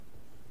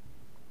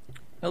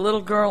A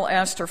little girl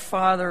asked her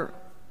father,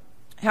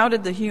 "How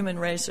did the human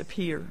race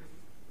appear?"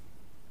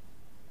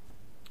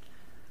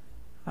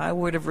 I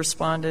would have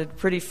responded,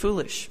 "Pretty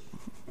foolish."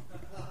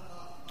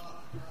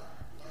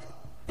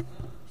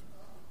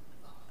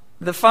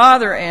 The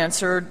father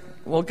answered,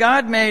 "Well,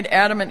 God made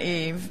Adam and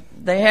Eve.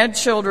 They had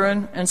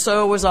children, and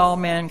so was all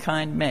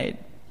mankind made."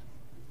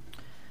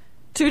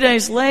 2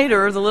 days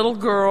later, the little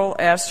girl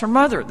asked her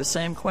mother the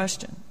same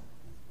question.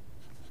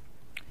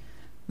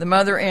 The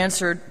mother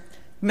answered,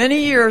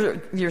 "Many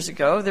years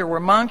ago, there were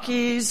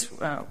monkeys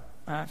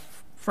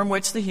from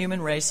which the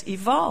human race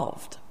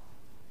evolved."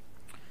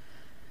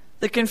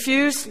 The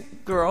confused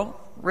girl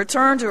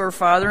returned to her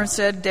father and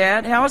said,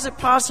 "Dad, how is it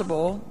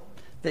possible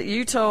that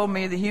you told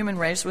me the human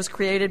race was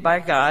created by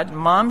God, and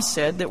Mom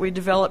said that we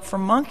developed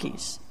from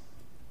monkeys?"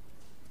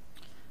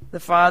 The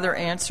father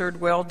answered,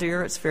 "Well,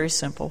 dear, it's very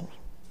simple.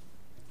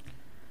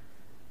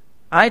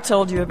 I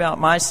told you about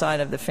my side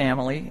of the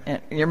family,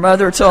 and your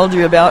mother told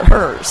you about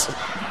hers."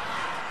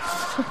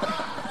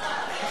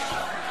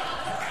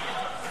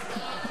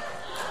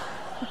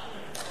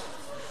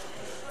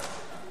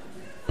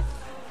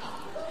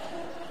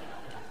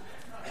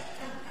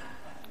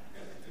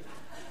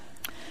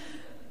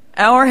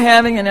 Our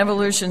having an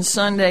Evolution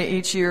Sunday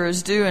each year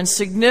is due in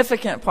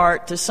significant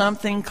part to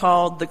something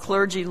called the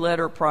Clergy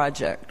Letter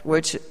Project,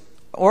 which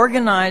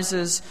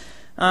organizes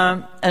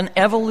an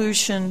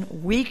Evolution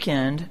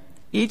Weekend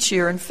each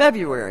year in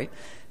February.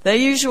 They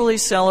usually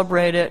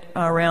celebrate it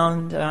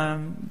around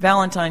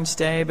Valentine's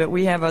Day, but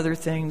we have other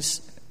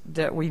things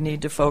that we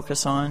need to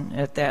focus on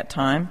at that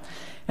time.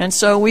 And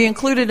so we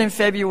include it in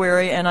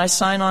February, and I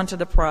sign on to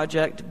the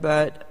project,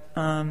 but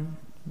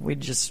we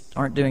just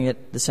aren't doing it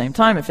at the same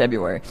time in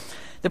February.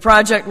 The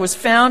project was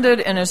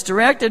founded and is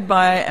directed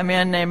by a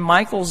man named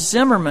Michael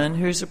Zimmerman,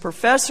 who's a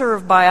professor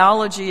of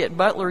biology at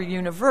Butler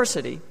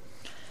University.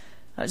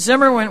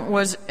 Zimmerman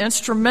was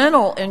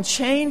instrumental in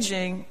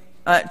challenging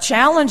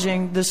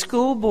the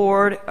school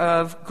board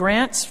of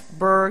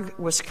Grantsburg,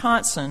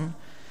 Wisconsin,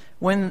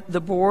 when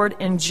the board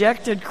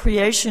injected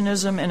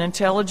creationism and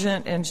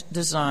intelligent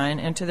design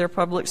into their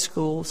public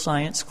school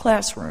science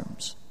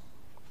classrooms.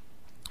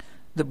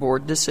 The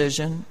board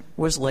decision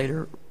was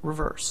later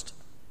reversed.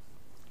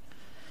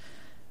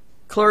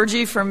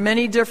 Clergy from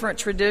many different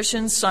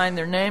traditions signed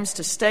their names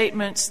to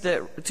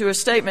a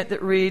statement that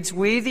reads,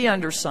 "We, the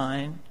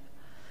undersigned,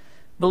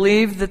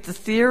 believe that the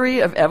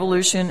theory of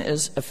evolution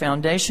is a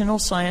foundational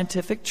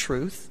scientific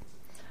truth,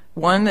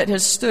 one that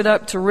has stood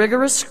up to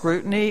rigorous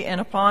scrutiny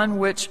and upon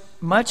which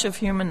much of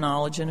human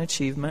knowledge and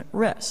achievement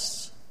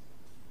rests.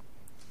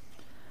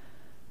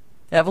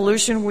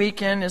 Evolution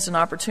Weekend is an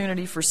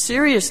opportunity for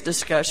serious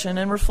discussion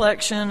and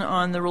reflection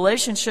on the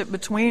relationship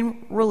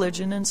between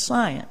religion and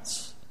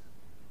science.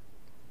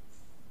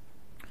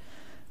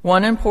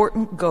 One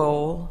important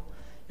goal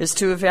is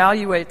to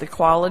evaluate the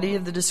quality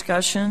of the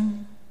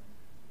discussion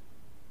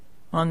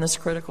on this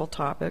critical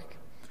topic,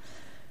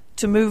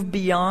 to move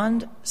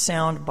beyond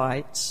sound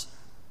bites,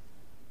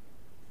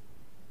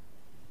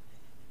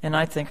 and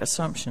I think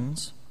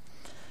assumptions.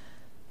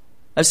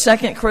 A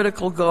second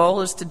critical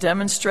goal is to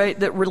demonstrate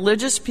that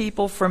religious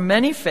people from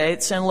many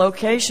faiths and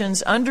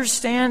locations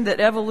understand that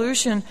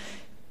evolution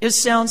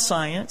is sound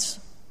science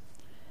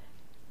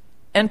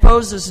and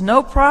poses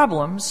no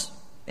problems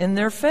in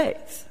their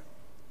faith.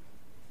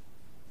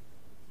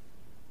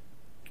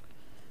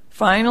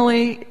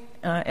 Finally,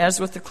 as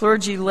with the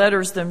clergy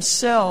letters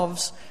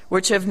themselves,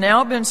 which have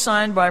now been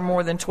signed by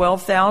more than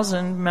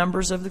 12,000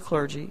 members of the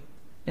clergy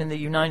in the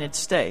United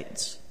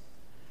States,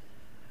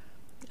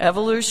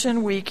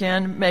 Evolution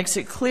Weekend makes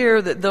it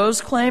clear that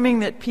those claiming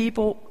that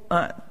people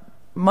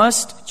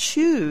must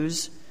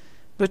choose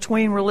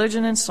between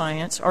religion and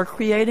science are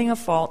creating a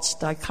false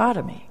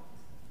dichotomy.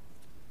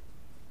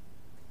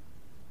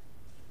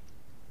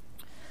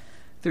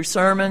 Through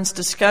sermons,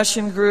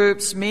 discussion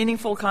groups,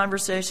 meaningful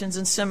conversations,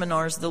 and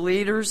seminars, the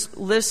leaders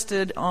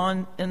listed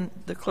in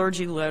the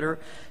clergy letter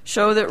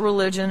show that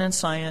religion and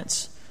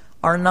science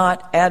are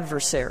not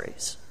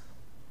adversaries.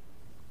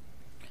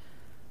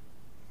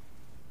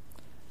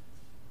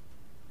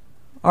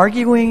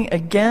 Arguing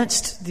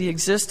against the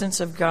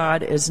existence of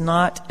God is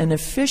not an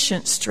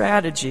efficient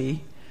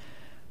strategy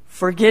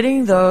for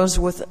getting those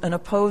with an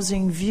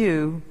opposing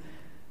view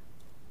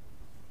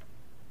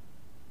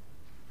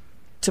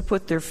to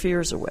put their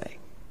fears away,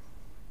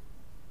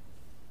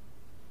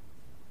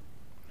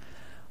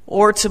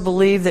 or to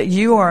believe that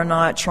you are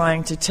not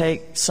trying to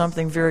take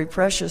something very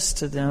precious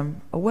to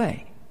them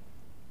away.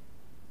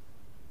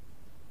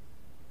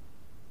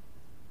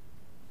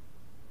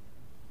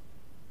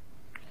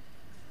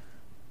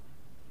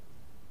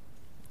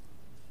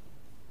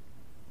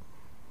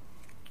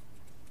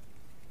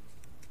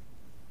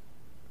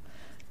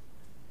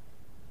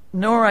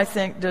 Nor, I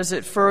think, does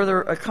it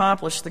further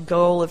accomplish the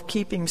goal of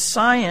keeping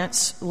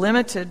science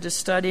limited to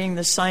studying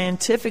the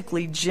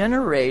scientifically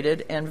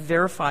generated and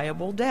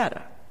verifiable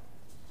data.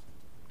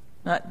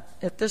 Not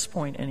at this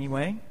point,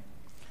 anyway.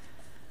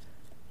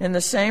 In the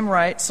same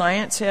right,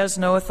 science has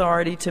no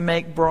authority to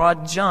make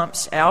broad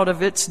jumps out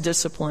of its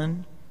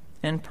discipline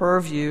and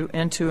purview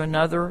into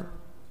another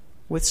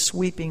with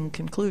sweeping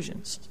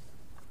conclusions.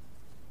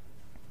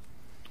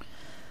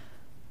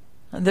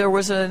 There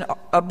was a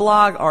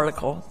blog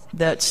article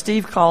that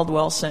Steve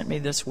Caldwell sent me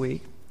this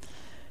week.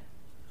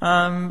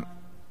 In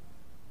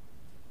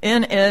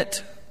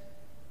it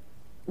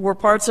were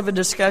parts of a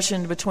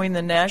discussion between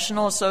the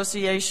National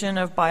Association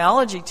of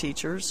Biology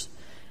Teachers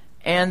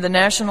and the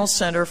National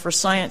Center for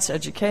Science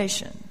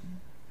Education.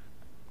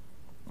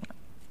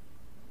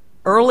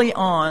 Early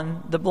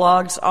on, the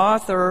blog's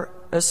author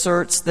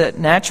asserts that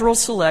natural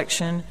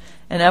selection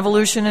and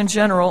evolution in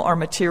general are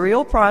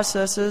material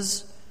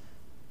processes,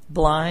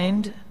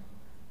 blind,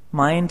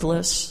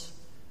 mindless,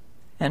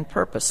 and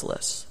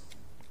purposeless.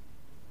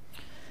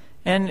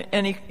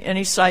 And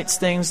he cites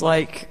things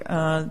like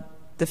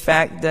the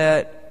fact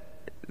that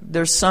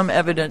there's some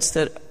evidence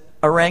that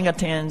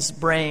orangutans'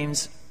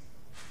 brains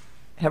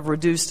have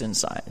reduced in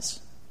size.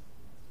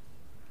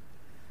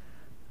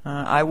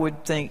 I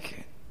would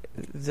think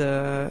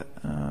there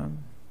are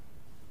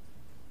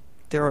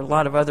a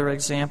lot of other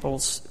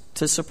examples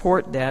to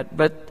support that,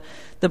 but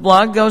the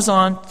blog goes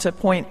on to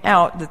point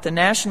out that the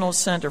National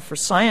Center for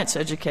Science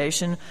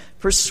Education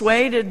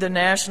persuaded the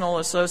National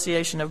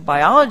Association of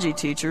Biology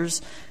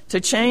Teachers to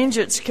change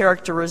its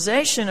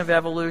characterization of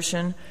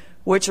evolution,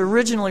 which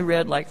originally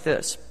read like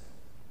this: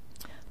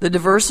 the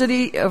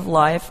diversity of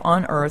life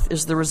on Earth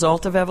is the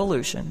result of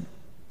evolution,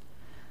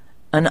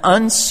 an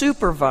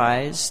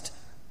unsupervised,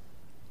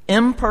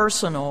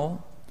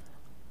 impersonal,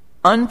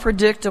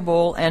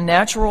 unpredictable, and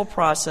natural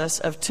process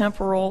of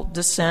temporal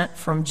descent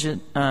from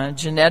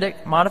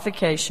genetic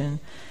modification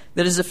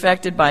that is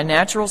affected by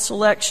natural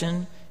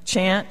selection,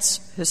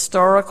 chance,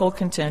 historical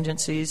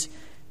contingencies,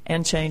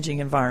 and changing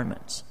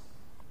environments.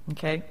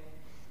 Okay?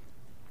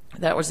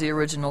 That was the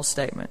original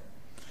statement.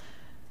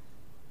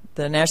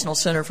 The National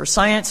Center for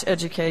Science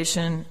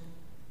Education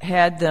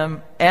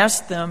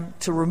asked them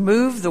to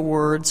remove the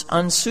words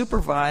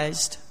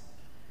unsupervised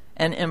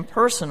and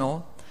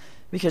impersonal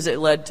because it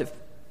led to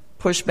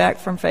pushback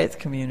from faith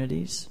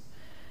communities.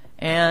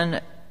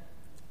 And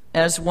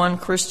as one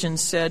Christian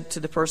said to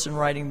the person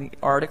writing the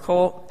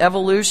article,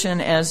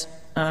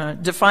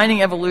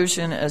 defining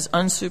evolution as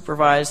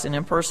unsupervised and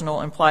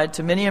impersonal implied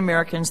to many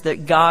Americans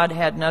that God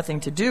had nothing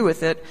to do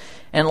with it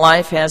and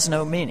life has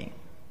no meaning.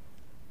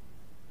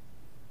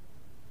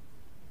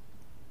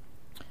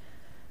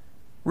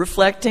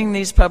 Reflecting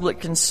these public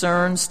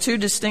concerns, two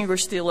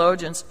distinguished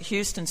theologians,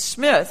 Huston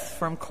Smith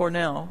from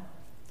Cornell,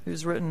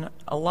 who's written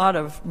a lot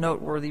of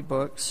noteworthy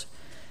books,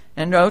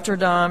 and Notre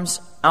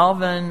Dame's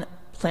Alvin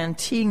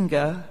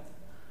Plantinga,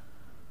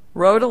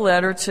 wrote a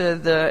letter to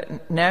the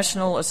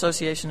National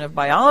Association of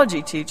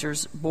Biology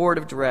Teachers Board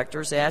of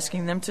Directors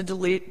asking them to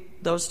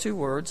delete those two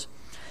words.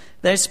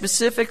 They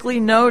specifically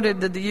noted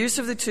that the use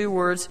of the two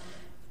words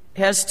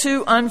has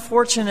two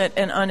unfortunate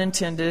and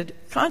unintended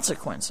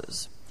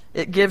consequences.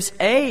 It gives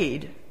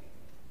aid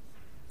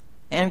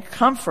and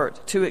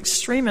comfort to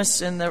extremists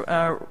in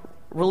the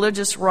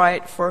religious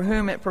right for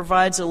whom it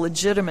provides a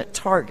legitimate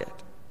target.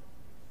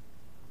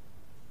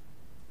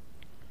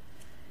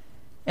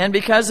 And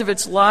because of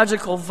its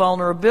logical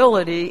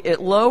vulnerability,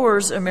 it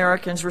lowers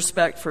Americans'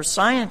 respect for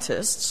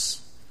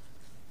scientists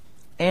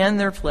and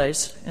their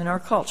place in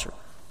our culture.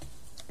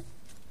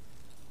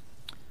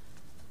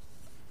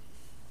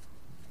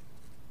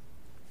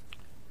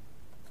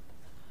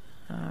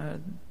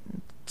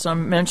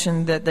 Some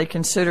mentioned that they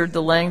considered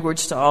the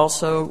language to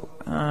also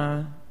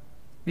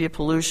be a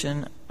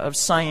pollution of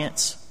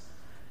science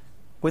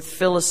with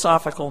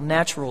philosophical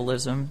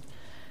naturalism,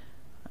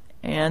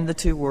 and the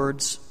two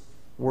words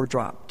were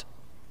dropped.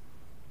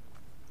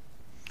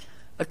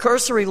 A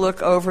cursory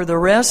look over the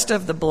rest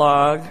of the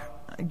blog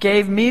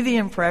gave me the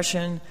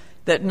impression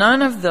that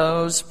none of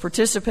those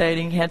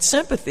participating had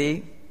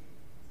sympathy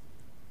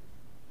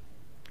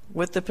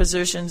with the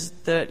positions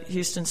that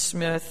Huston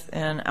Smith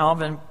and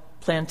Alvin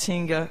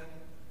Plantinga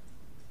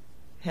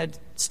had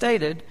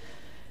stated,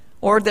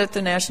 or that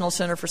the National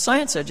Center for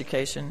Science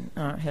Education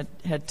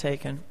had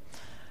taken.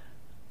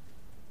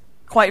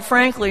 Quite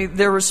frankly,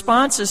 their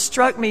responses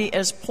struck me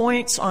as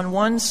points on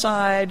one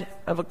side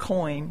of a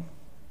coin,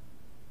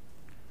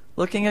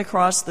 looking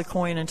across the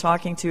coin and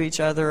talking to each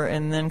other,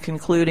 and then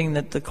concluding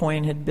that the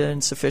coin had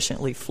been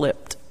sufficiently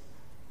flipped.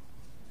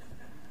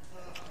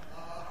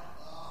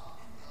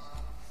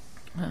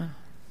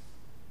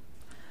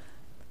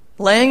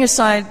 Laying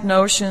aside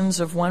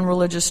notions of one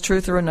religious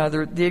truth or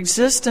another, the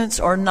existence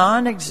or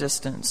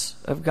non-existence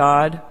of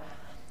God,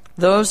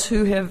 those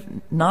who have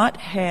not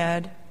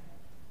had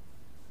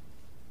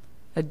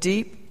a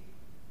deep,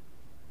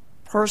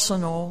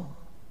 personal,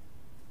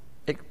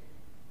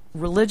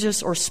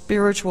 religious or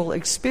spiritual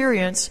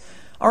experience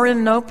are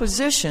in no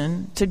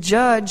position to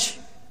judge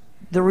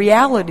the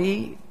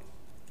reality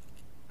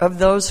of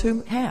those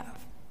who have.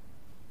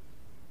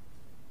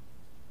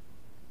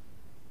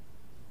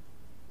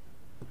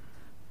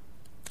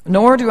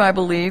 Nor do I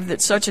believe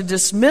that such a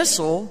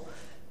dismissal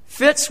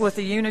fits with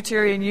the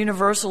Unitarian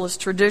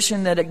Universalist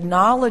tradition that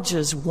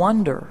acknowledges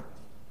wonder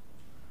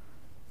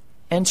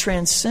and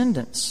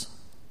transcendence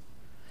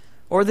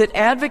or that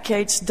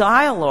advocates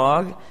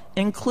dialogue,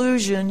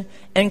 inclusion,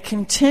 and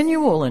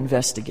continual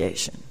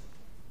investigation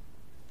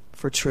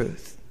for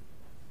truth.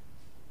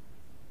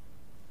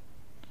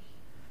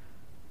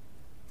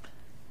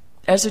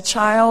 As a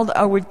child,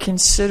 I would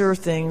consider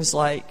things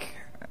like,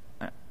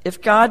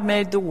 if God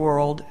made the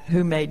world,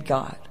 who made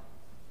God?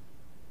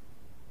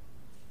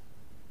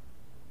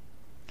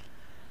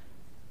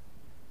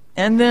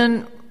 And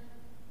then,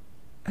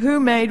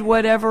 who made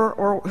whatever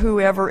or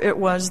whoever it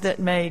was that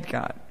made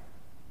God?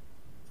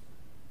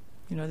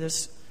 You know,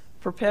 this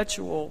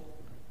perpetual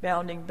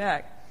bounding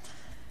back.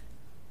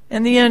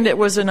 In the end, it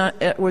was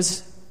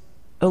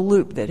a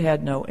loop that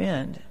had no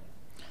end.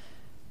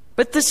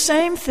 But the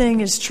same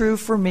thing is true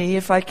for me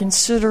if I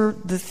consider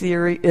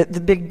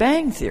the Big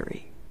Bang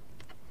Theory.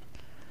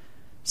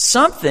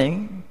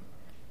 Something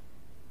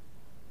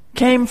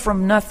came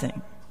from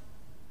nothing.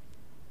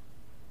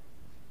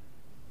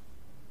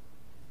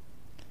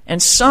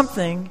 And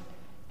something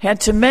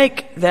had to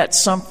make that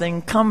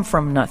something come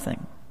from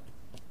nothing.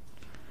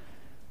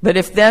 But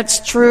if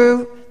that's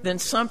true, then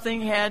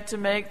something had to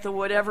make the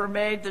whatever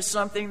made the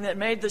something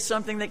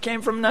that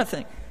came from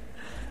nothing.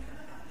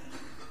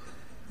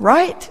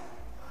 Right?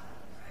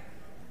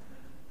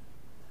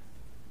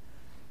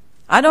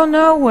 I don't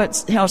know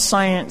how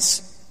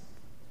science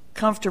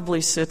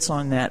comfortably sits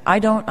on that. I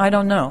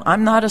don't know.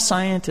 I'm not a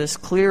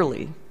scientist,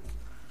 clearly.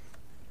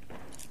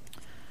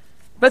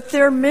 But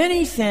there are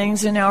many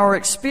things in our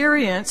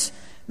experience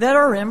that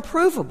are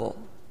improvable.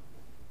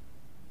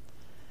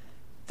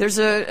 There's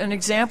an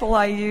example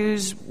I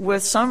use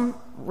with some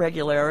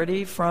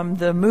regularity from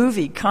the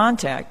movie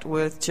Contact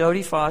with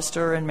Jodie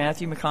Foster and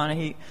Matthew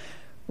McConaughey,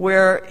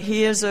 where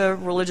he is a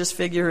religious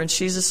figure and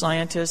she's a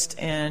scientist,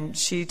 and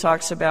she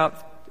talks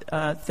about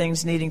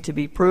things needing to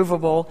be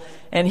provable.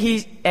 And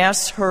he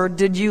asks her,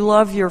 "Did you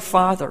love your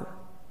father?"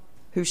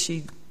 who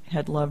she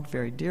had loved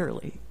very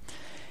dearly.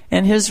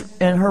 And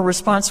her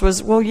response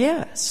was, "Well,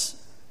 yes."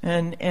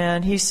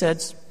 And he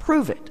said,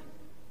 "Prove it."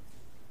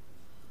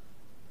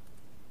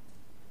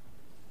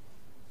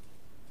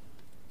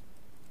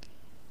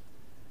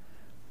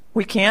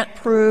 We can't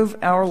prove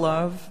our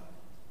love.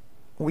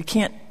 We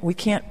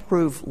can't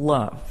prove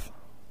love.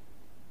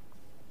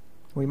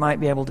 We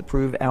might be able to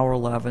prove our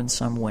love in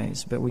some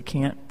ways, but we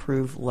can't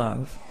prove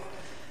love.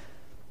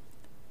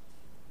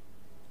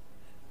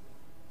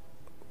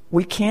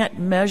 We can't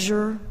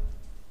measure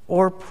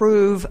or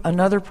prove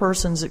another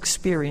person's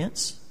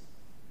experience,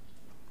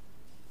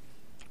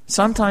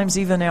 sometimes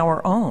even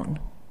our own.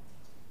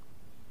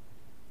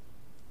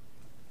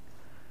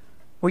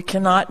 We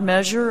cannot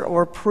measure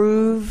or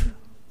prove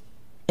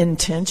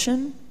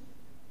intention.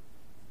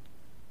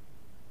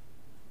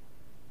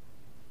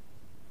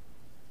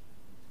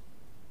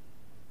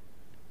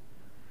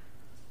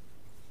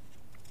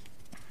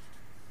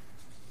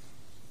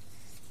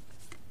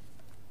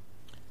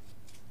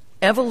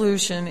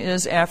 Evolution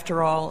is,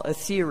 after all, a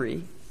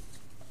theory.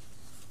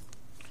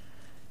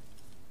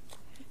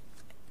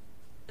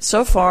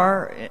 So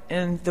far,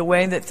 in the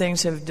way that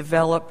things have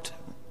developed,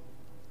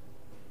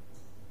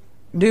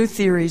 new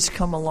theories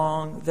come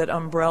along that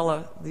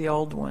umbrella the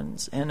old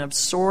ones and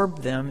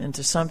absorb them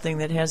into something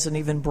that has an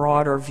even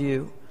broader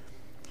view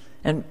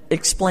and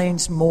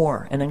explains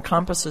more and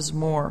encompasses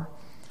more.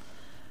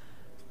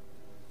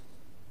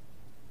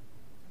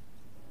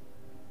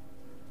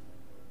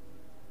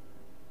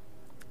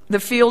 The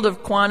field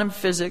of quantum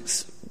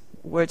physics,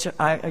 which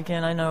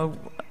I know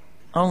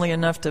only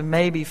enough to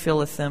maybe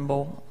fill a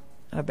thimble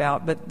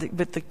about, but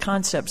the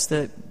concepts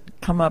that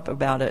come up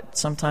about it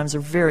sometimes are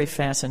very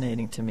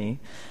fascinating to me.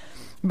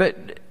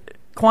 But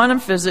quantum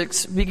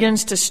physics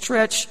begins to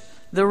stretch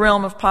the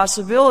realm of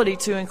possibility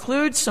to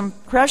include some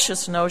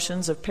precious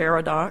notions of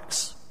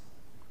paradox.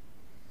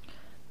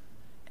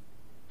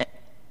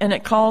 And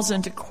it calls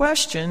into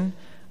question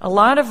a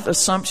lot of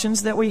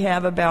assumptions that we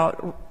have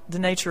about the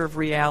nature of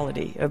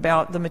reality,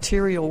 about the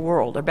material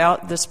world,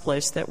 about this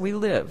place that we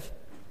live.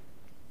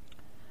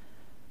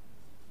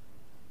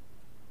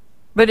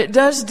 But it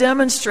does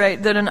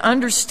demonstrate that an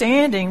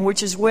understanding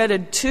which is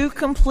wedded too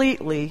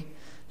completely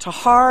to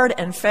hard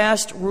and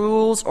fast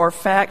rules or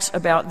facts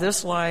about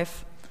this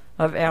life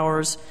of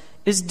ours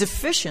is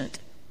deficient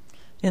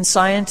in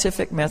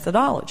scientific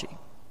methodology.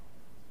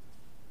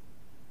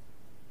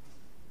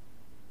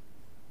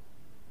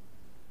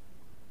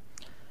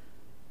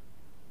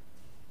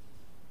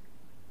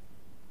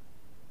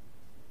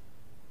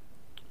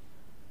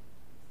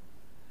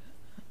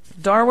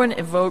 Darwin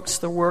evokes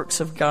the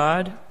works of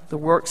God, the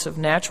works of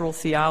natural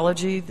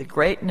theology, the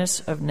greatness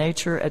of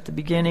nature at the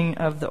beginning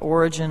of the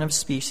origin of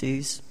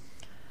species,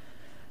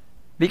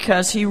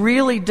 because he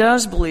really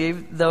does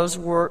believe those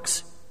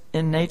works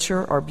in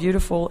nature are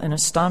beautiful and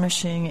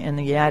astonishing, and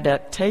the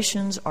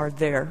adaptations are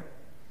there.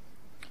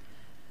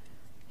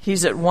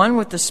 He's at one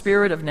with the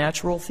spirit of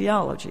natural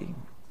theology.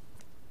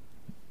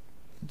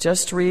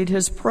 Just read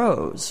his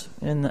prose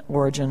in the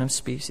origin of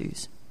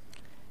species.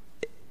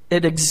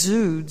 It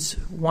exudes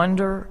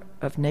wonder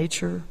of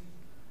nature,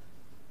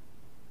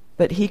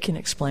 but he can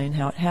explain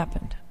how it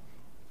happened.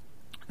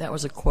 That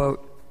was a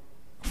quote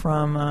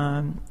from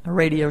a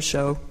radio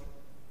show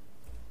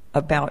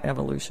about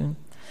evolution.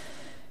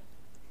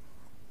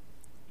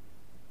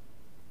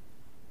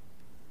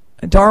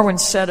 Darwin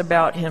said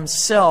about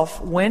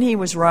himself when he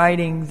was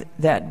writing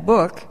that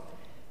book,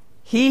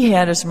 he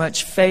had as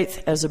much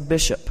faith as a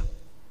bishop.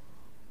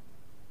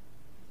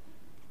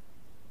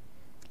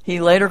 He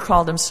later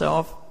called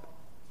himself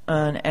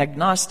an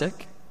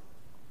agnostic.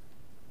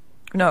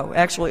 No,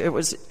 actually, it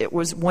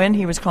was when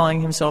he was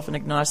calling himself an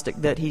agnostic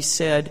that he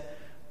said,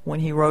 when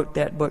he wrote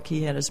that book,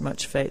 he had as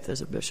much faith as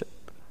a bishop.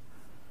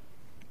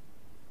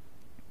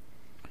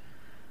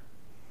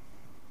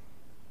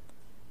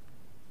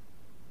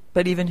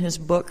 But even his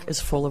book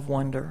is full of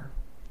wonder.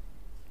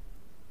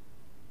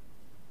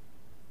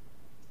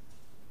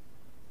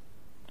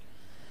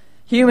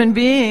 Human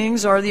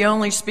beings are the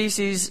only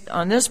species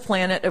on this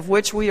planet of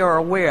which we are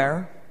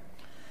aware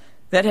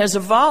that has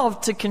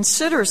evolved to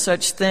consider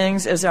such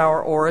things as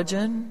our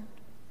origin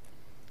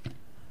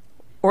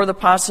or the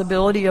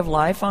possibility of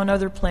life on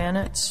other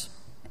planets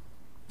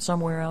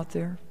somewhere out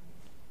there.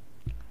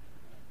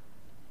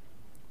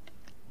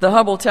 The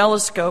Hubble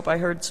telescope, I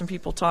heard some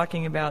people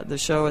talking about the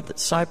show at the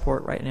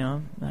Skyport right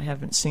now. I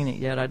haven't seen it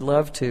yet. I'd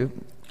love to.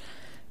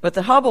 But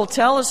the Hubble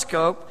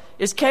telescope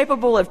is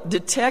capable of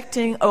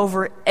detecting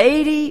over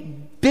 80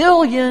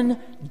 billion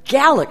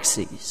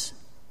galaxies.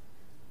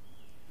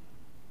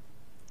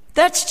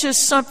 That's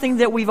just something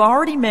that we've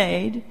already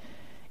made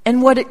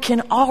and what it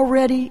can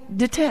already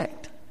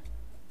detect.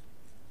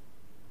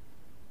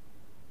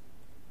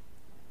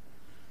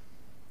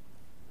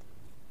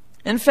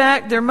 In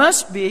fact, there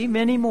must be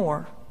many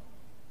more.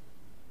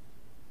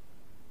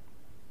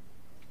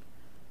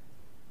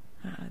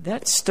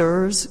 That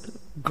stirs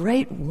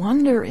great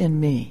wonder in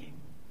me.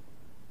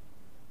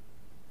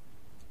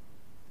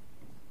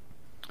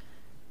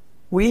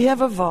 We have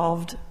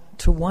evolved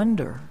to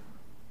wonder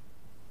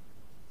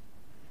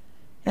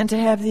and to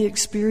have the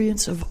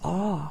experience of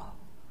awe.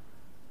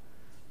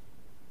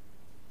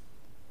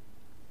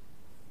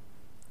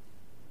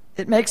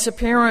 It makes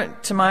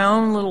apparent to my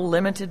own little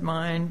limited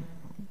mind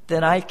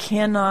that I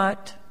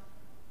cannot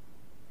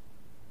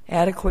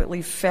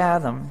adequately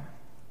fathom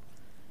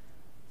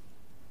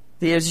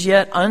the as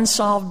yet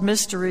unsolved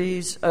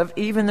mysteries of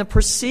even the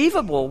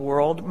perceivable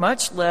world,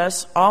 much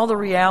less all the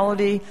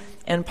reality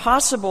and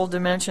possible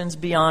dimensions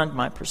beyond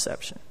my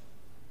perception.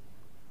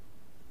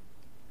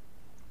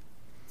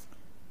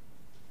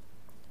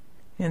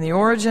 In The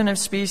Origin of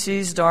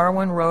Species,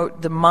 Darwin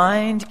wrote, "The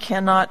mind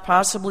cannot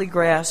possibly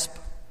grasp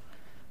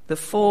the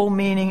full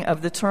meaning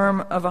of the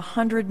term of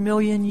 100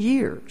 million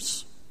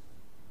years.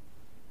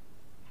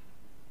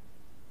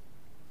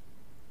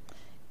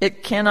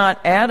 It cannot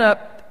add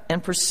up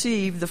and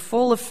perceive the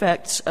full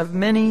effects of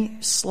many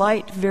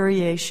slight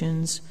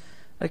variations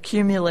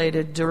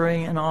accumulated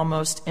during an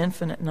almost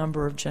infinite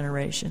number of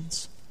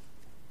generations."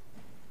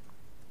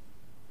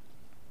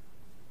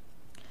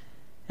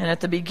 And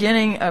at the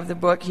beginning of the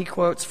book, he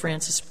quotes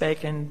Francis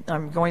Bacon.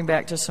 I'm going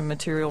back to some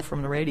material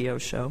from the radio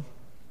show.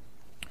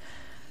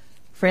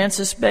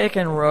 Francis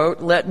Bacon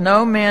wrote, "Let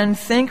no man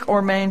think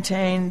or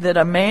maintain that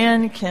a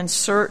man can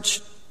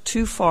search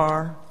too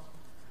far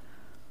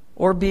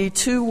or be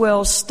too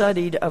well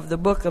studied of the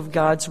book of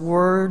God's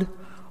Word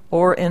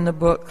or in the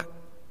book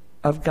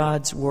of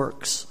God's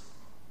works,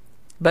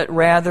 but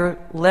rather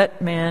let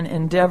man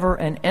endeavor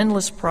an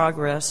endless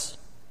progress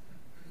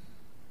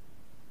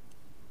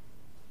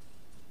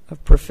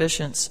of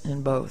proficience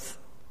in both."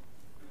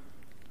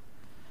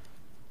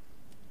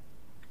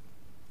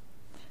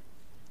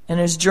 In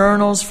his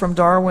journals from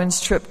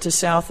Darwin's trip to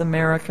South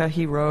America,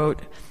 he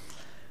wrote,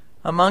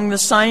 "Among the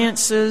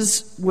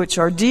sciences which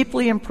are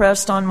deeply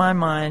impressed on my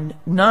mind,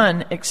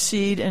 none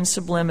exceed in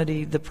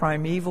sublimity the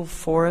primeval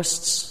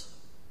forests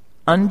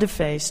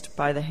undefaced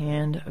by the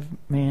hand of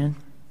man.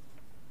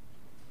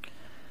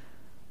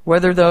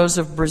 Whether those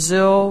of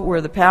Brazil,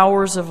 where the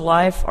powers of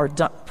life are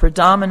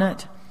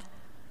predominant,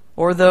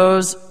 or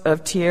those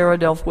of Tierra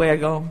del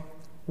Fuego,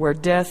 where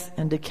death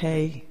and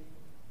decay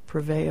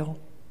prevail.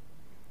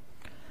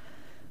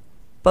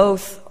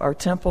 Both are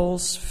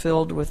temples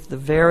filled with the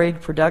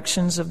varied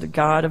productions of the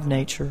God of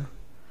nature.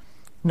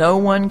 No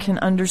one can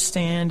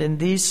understand in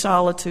these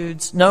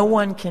solitudes, no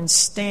one can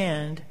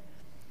stand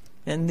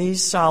in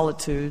these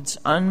solitudes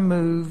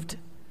unmoved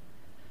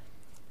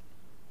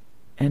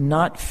and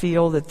not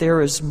feel that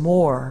there is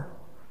more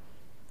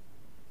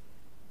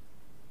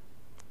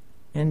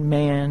in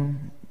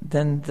man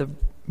than the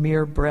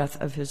mere breath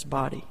of his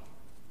body."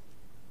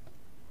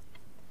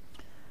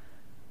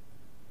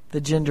 The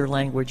gender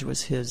language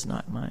was his,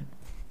 not mine.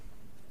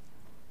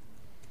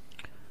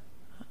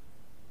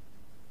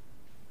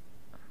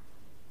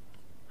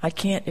 I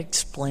can't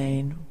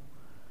explain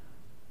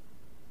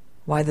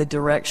why the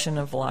direction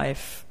of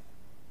life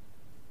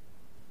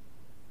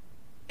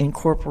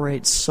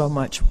incorporates so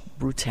much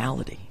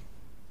brutality.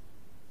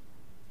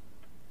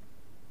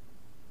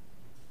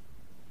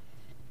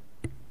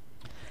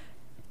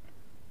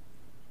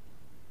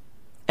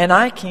 And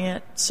I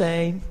can't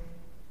say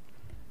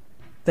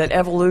that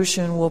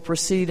evolution will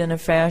proceed in a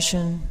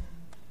fashion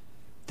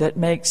that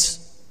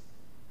makes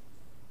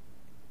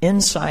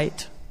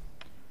insight,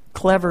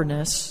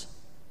 cleverness,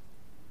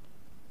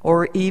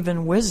 or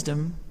even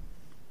wisdom,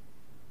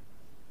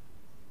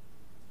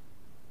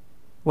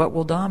 what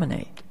will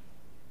dominate?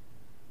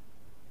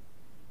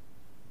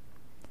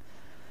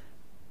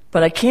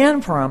 But I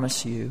can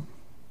promise you,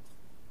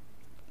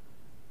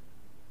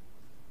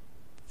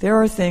 there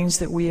are things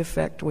that we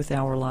affect with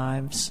our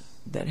lives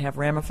that have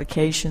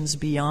ramifications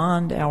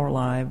beyond our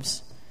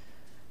lives.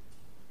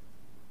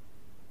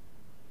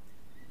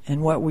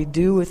 And what we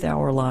do with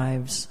our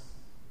lives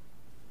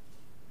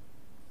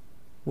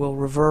will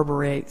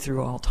reverberate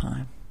through all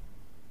time.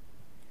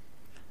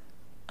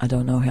 I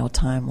don't know how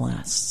time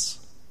lasts.